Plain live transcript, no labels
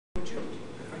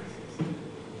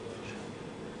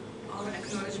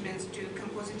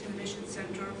Innovation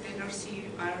Center, NRC,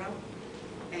 IRA,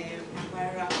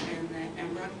 WIRA, and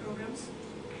MRAD programs.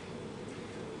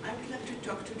 I would like to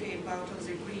talk today about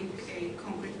the green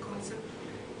concrete concept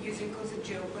using the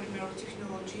geopolymer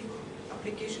technology,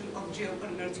 application of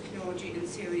geopolymer technology in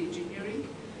civil engineering,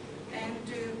 and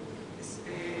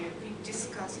we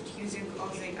discuss it using the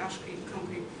Ashcrete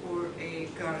concrete for a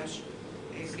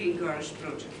green garage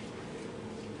project.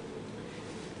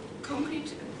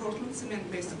 Concrete, Portland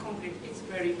cement-based concrete is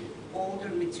very older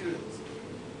materials.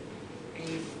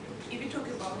 If we talk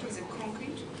about the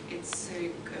concrete, its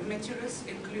materials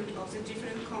include all the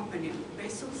different components.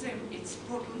 Based on them, it's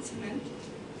Portland cement,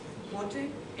 water,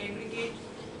 aggregate,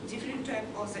 different type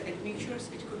of the admixtures.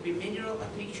 It could be mineral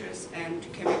admixtures and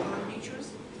chemical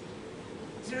admixtures.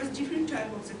 There is different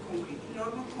type of the concrete.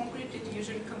 Normal concrete, it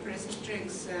usually compresses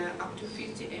strengths up to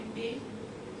 50 MPa.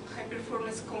 High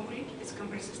performance concrete, its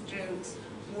compressive strengths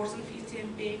more than 50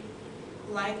 MPa.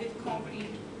 Lightweight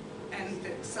concrete, and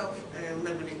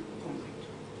self-leveling concrete.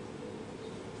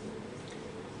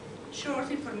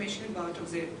 Short information about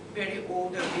the very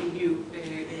older and new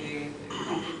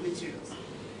concrete materials.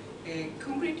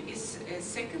 Concrete is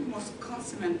second most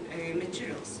consuming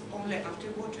materials, only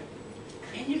after water.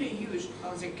 Annually use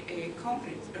of the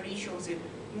concrete reaches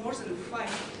more than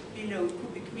 5 billion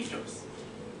cubic meters.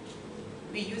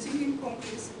 We using in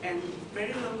concrete and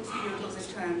very long period of the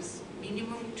times,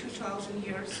 minimum 2,000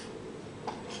 years.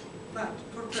 But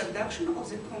for production of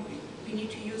the concrete, we need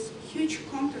to use huge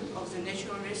content of the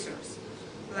natural resource,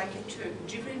 like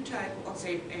different type of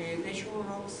the natural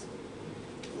rocks,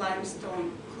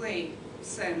 limestone, clay,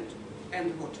 sand,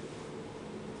 and water.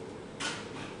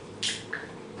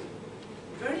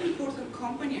 Very important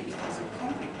component of the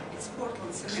concrete is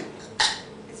Portland cement.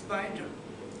 It's binder.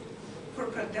 For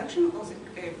production of the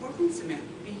Portland cement,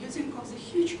 we're using the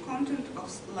huge content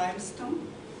of limestone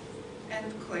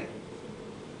and clay.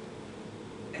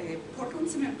 Portland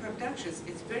cement production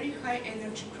is very high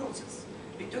energy process.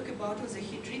 We talk about the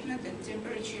heat treatment and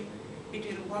temperature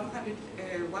between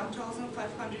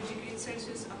 1,500 degrees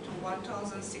Celsius up to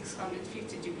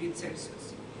 1,650 degrees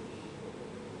Celsius.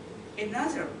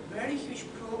 Another very huge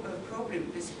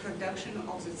problem is production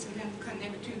of the cement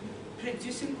connected to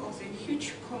producing of the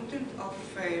huge content of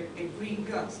a green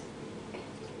gas.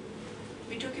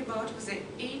 We talk about the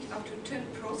 8 up to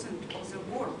 10% of the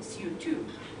world CO2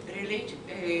 related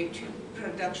to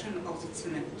production of the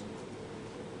cement.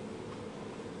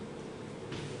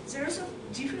 There is a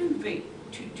different way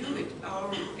to do it,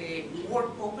 our more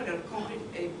popular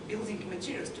concrete building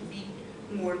materials to be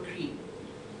more green.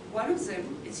 One of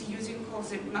them is using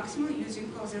the maximum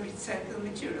using the recycled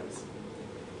materials.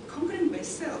 Concrete by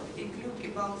itself includes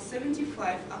about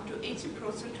 75 up to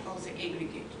 80% of the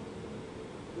aggregate.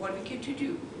 What we can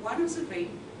do? One of the ways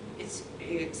is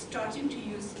starting to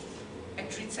use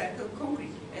recycled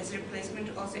concrete as replacement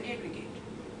of the aggregate.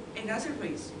 Another way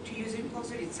is to using the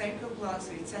recycled glass,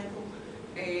 recycled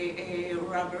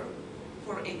rubber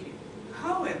for aggregate.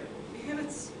 However, we have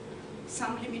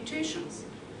some limitations.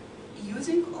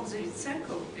 Using of the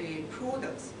recycled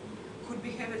products could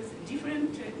be have a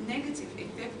different negative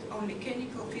effect on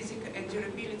mechanical, physical, and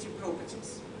durability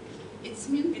properties. It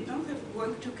means we don't have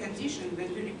going to condition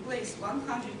when we replace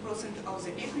 100% of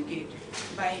the aggregate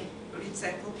by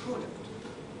recycled product.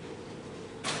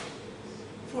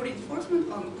 For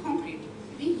reinforcement on concrete,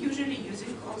 we usually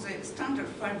using all the standard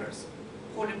fibers,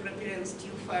 polypropylene,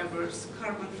 steel fibers,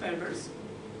 carbon fibers.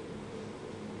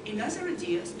 Another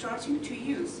idea starting to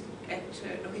use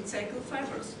recycled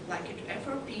fibers like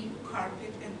FRP,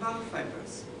 carpet, and bunk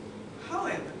fibers.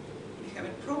 However, we have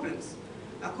problems.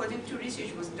 According to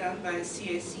research was done by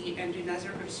CIC and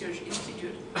another research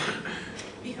institute,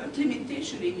 we have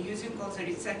limitation in using all the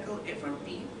recycled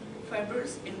FRP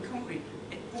fibers in concrete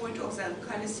at point of the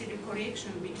alkali-acidic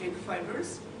reaction between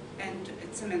fibers and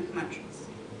cement matrix.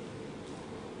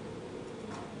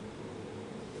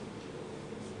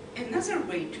 Another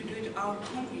way to do it, our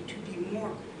concrete to be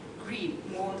more green,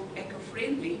 more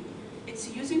eco-friendly, it's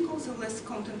using all the less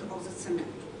content of the cement.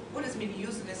 What does mean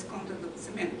use less content of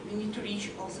cement? We need to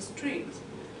reach all the strength.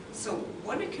 So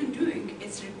what we can do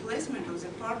is replacement of the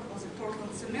part of the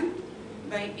Portland cement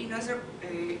by another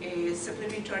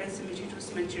supplementary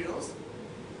cementitious materials.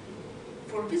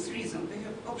 For this reason, we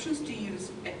have options to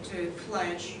use fly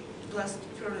ash, blast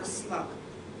furnace slag,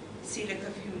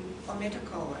 silica fume, or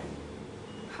metakaolin.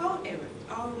 However,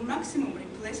 our maximum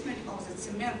replacement of the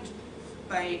cement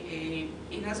by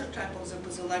another type of the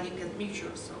pozzolanic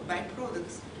admixture, so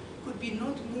byproducts, could be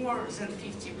not more than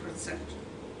 50%.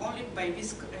 Only by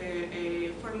this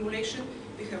formulation,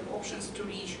 we have options to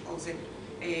reach of the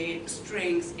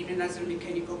strengths and another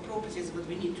mechanical properties that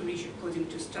we need to reach according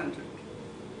to standard.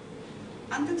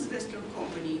 Antex Western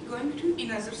Company going to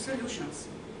another solutions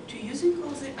to using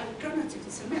all the alternative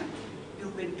cement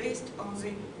will be based on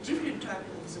the different type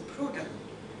of the product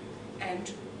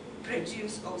and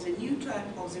produce of the new type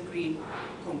of the green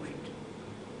concrete.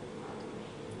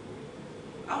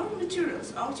 Our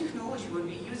materials, our technology we'll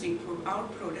be using for our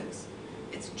products,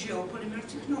 it's geopolymer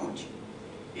technology.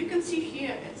 You can see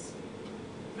here it's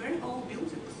very old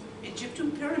buildings,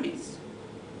 Egyptian pyramids.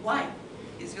 Why?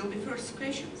 These will be first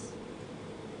questions.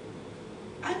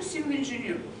 I'm a civil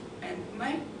engineer, and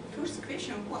my first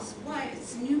question was why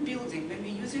it's a new building when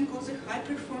we're using all the high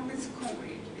performance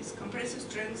concrete with compressive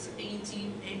strength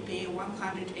 80 MPa,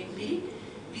 100 MPa,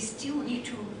 we still need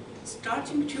to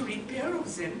starting to repair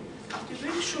of them after a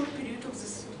very short period of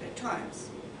this times,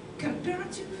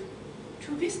 comparative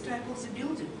to this type of the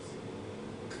buildings.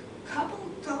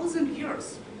 Couple thousand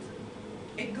years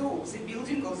ago, the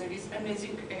building of these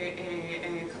amazing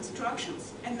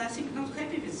constructions, and nothing not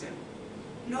happy with them.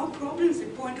 No problems the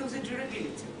point of the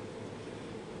durability.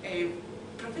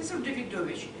 Professor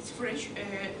Davidovich, a French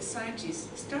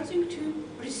scientist, starting to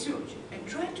research and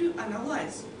try to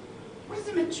analyze what are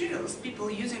the materials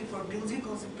people using for building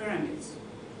of the pyramids.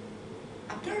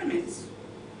 A pyramid,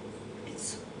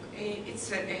 it's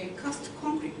a cast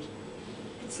concrete.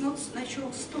 It's not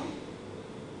natural stone.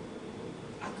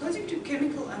 According to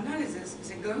chemical analysis,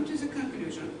 they go to the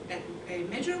conclusion that a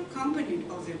major component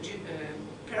of the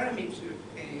pyramid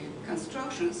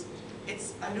constructions,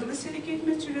 it's alumosilicate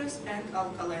materials and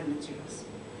alkaline materials.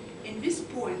 In this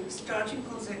point, starting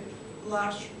with a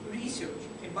large research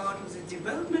about the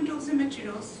development of the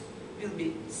materials will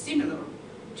be similar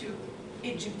to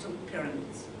Egyptian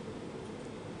pyramids.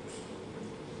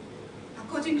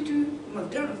 According to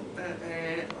modern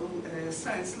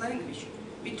science language,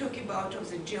 we talk about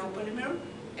the geopolymer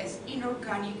as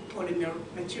inorganic polymer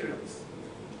materials.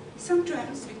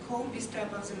 Sometimes we call this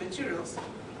type of the materials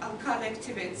alkali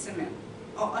activated cement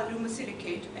or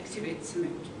alumosilicate activated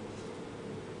cement.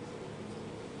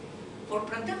 For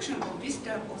production of this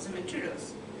type of the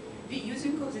materials, we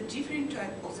using of the different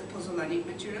type of the pozzolanic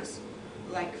materials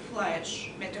like fly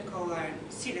ash, metakaolin,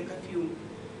 silica fume,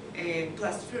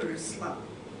 blast furnace slab.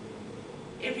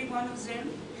 Every one of them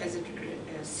has a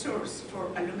source for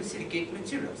alumosilicate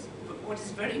materials. But what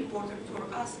is very important for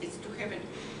us is to have an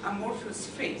amorphous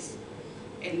phase,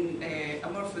 and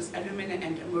amorphous alumina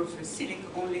and amorphous silica.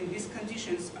 Only in these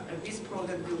conditions, this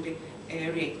product will be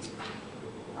reactive.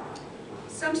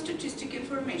 Some statistic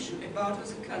information about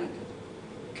the Canada.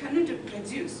 Canada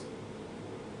produces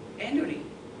annually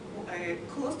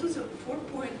close to the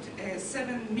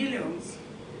 4.7 million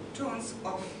tons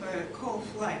of coal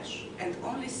fly ash, and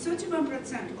only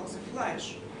 31% of the fly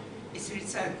ash is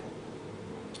recycled.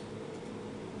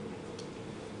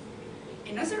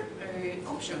 Another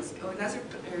options, or another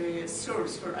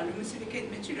source for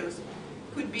alumosilicate materials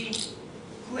could be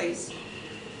clays,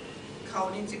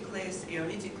 kaolitic clays,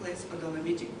 aeolitic clays, or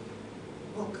dolomitic.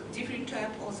 Different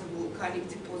type of the volcanic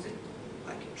deposit,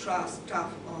 like trust,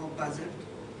 tuff, or basalt.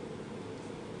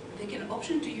 They can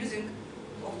option to using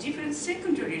of different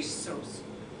secondary source,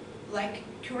 like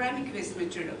ceramic waste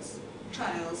materials,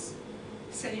 tiles,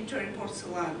 sanitary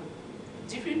porcelain,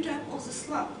 different type of the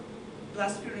slag,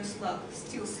 blast furnace slag,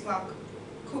 steel slag,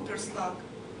 copper slag,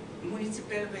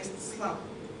 municipal waste slag,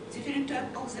 different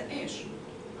type of the ash,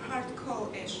 hard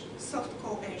coal ash, soft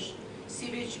coal ash,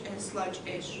 sewage and sludge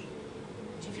ash,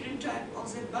 different type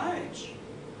of the bioash.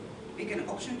 We can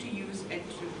option to use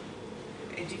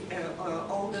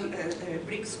all the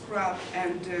brick scrap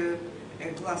and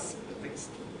glass waste.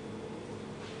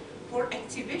 For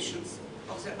activations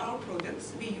of our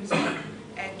products, we use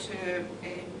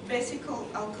basic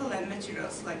alkaline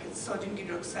materials like sodium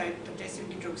hydroxide, potassium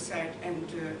hydroxide, and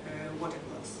water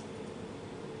glass.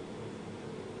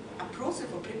 A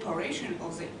process of preparation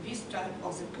of this type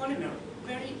of the polymer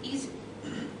very easy.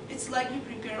 It's like we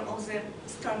prepare of the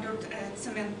standard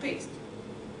cement paste.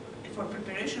 For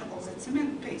preparation of the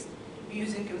cement paste, we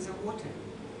using the water.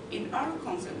 In our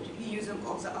concept, we using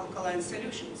of the alkaline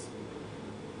solutions.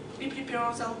 We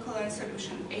prepare the alkaline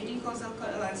solution, adding of the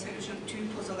alkaline solution to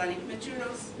pozzolanic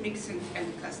materials, mixing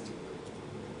and casting.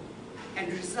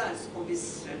 And results of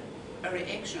these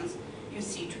reactions you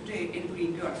see today in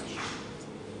green garage.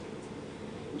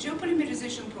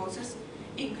 Geopolymerization process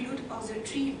include all the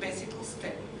three basic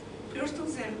steps. First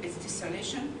of them is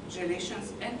distillation,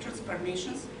 gelations, and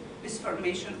transformations with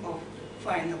formation of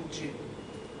final gel.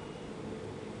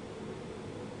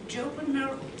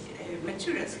 Geopolymer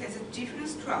materials has different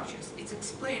structures. It's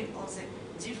explained of the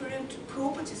different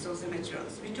properties of the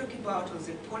materials. We talk about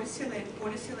the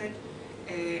polysilate,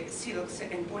 silox,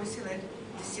 and polysilate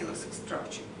silox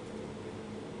structure.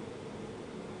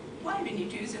 Why we need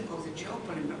to use the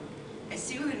geopolymer? A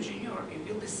civil engineer, it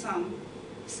will be some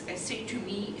say to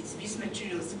me, it's this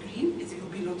material is green, it will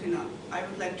be not enough. I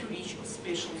would like to reach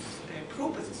special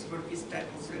properties for this type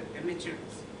of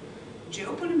materials.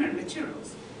 Geopolymer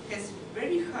materials has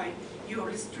very high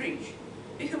UV strength.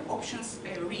 We have options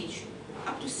reach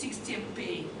up to 60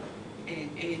 MPa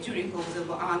during of the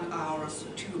 1 hour,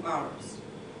 2 hours.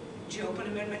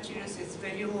 Geopolymer materials is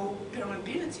very low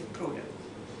permeability product.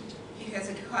 It has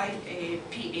a high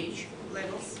pH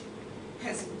levels,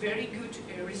 has very good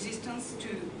resistance to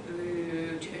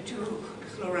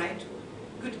chloride,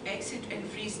 good acid and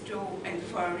freeze-thaw and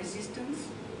fire resistance.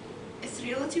 It's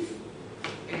relative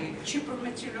cheaper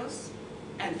materials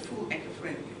and full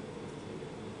eco-friendly.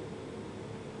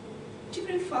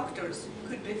 Different factors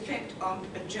could affect on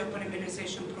a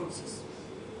geopolymerization process.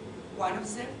 One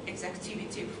of them is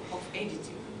activity of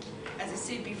additive. As I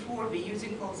said before, we're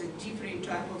using all the different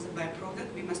types of the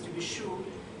byproduct. We must be sure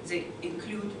they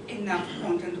include enough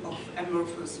content of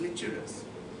amorphous materials.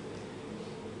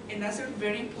 Another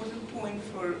very important point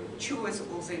for choice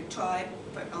of the type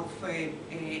of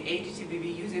additive we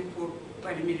are using for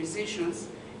polymerizations,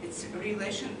 it's a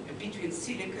relation between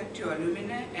silica to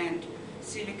alumina and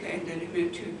silica and alumina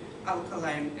to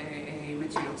alkaline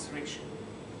materials ratio.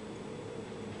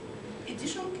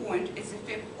 Additional point is the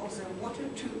effect of the water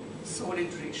to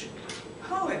solid ratio.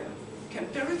 However,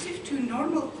 comparative to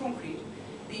normal concrete,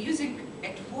 we're using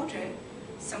at water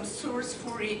some source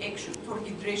for reaction, for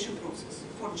hydration process.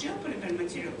 For geopolymer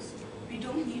materials, we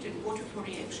don't need water for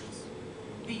reactions.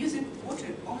 We're using water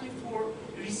only for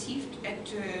received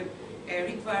at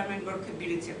requirement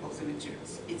workability of the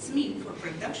materials. It's mean for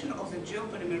production of the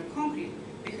geopolymer concrete,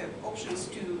 we have options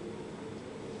to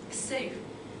save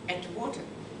at water.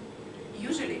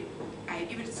 Usually, I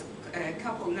give it a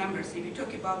couple numbers. If you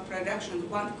talk about production,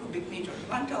 1 cubic meter,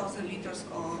 1,000 liters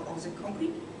of the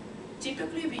concrete,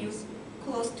 typically we use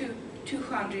close to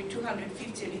 200,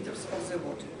 250 liters of the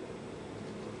water.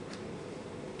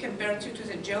 Compared to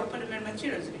the geopolymer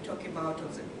materials, we talk about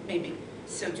maybe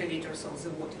 30 liters of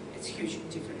the water. It's a huge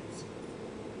difference.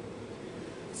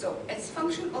 So, as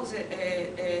function of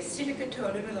the silica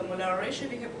to alumina molar ratio,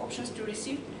 we have options to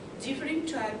receive different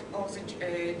type of the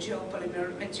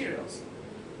geopolymer materials,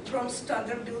 from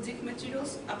standard building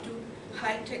materials up to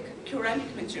high-tech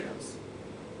ceramic materials.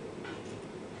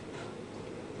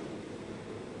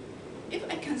 If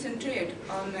I concentrate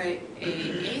on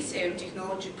ACM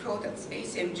technology products,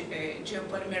 ACM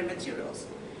geopolymer materials,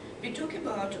 we talk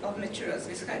about of materials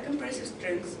with high compressive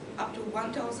strength up to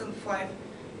 1,005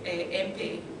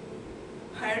 MPa,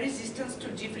 high resistance to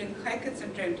different high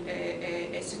concentrate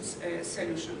acids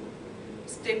solution,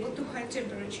 stable to high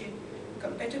temperature,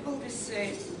 compatible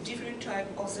with different type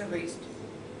of the waste.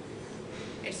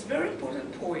 It's a very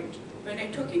important point. When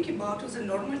I'm talking about the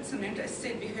normal cement, I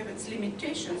said we have its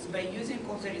limitations by using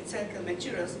of the recycled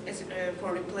materials as,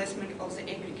 for replacement of the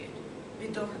aggregate. We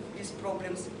don't have these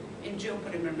problems in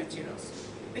geopolymer materials.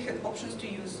 We have options to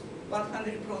use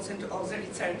 100% of the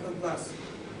recycled glass.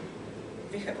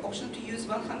 We have option to use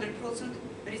 100%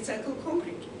 recycled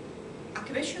concrete. A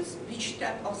question is which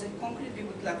type of the concrete we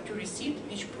would like to receive,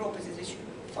 which properties, which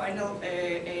final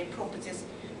properties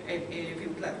we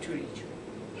would like to reach.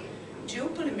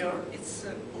 Geopolymer, it's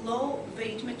low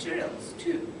weight materials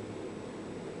too.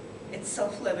 It's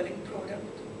self-leveling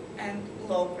product and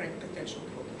low crack potential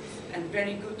products. And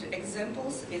very good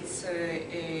examples, it's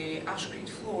Ashcrete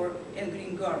floor and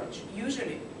green garage.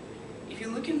 Usually, if you're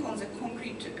looking on the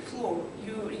concrete floor,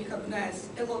 you recognize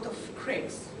a lot of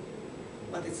cracks,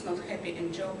 but it's not happy in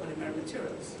geopolymer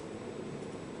materials.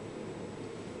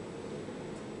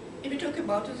 If you talk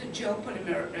about the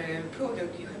geopolymer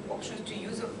product, you have options to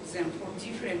use of them for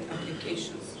different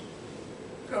applications.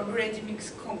 From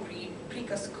ready-mix concrete,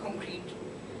 precast concrete,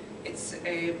 it's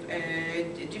a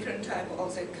different type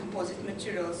of the composite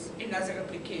materials in other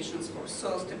applications for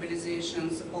soil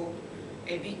stabilizations, or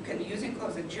we can using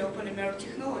of the geopolymer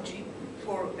technology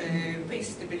for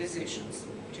waste stabilizations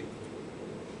too.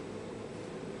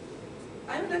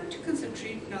 I would like to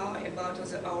concentrate now about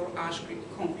our Ashcrete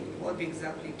concrete, what we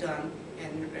exactly done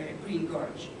in green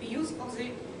garage. We use of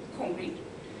the concrete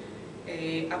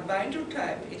a binder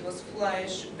type. It was fly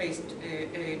ash-based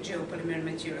geopolymer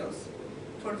materials.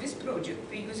 For this project,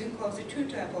 we're using of the two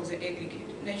types of the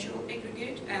aggregate, natural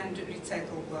aggregate and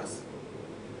recycled glass.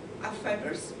 Our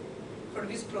fibers, for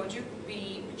this project,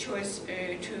 we chose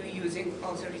to using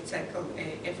of the recycled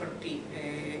FRP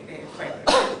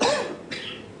fibers.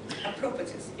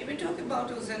 properties. If we talk about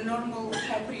the normal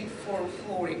concrete for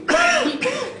flooring,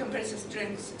 compressive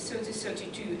strength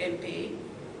 30-32 MPa.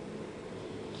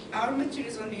 Our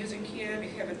materials we're using here, we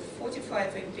have it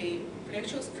 45 MPa,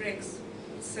 flexural strength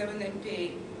 7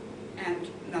 MPa, and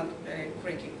not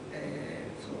cracking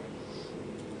floor.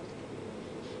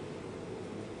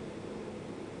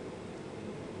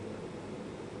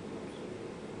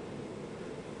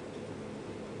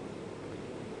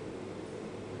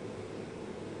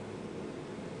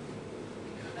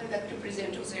 I'd like to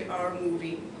present also our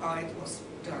movie, how it was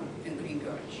done in Green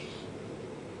Garage.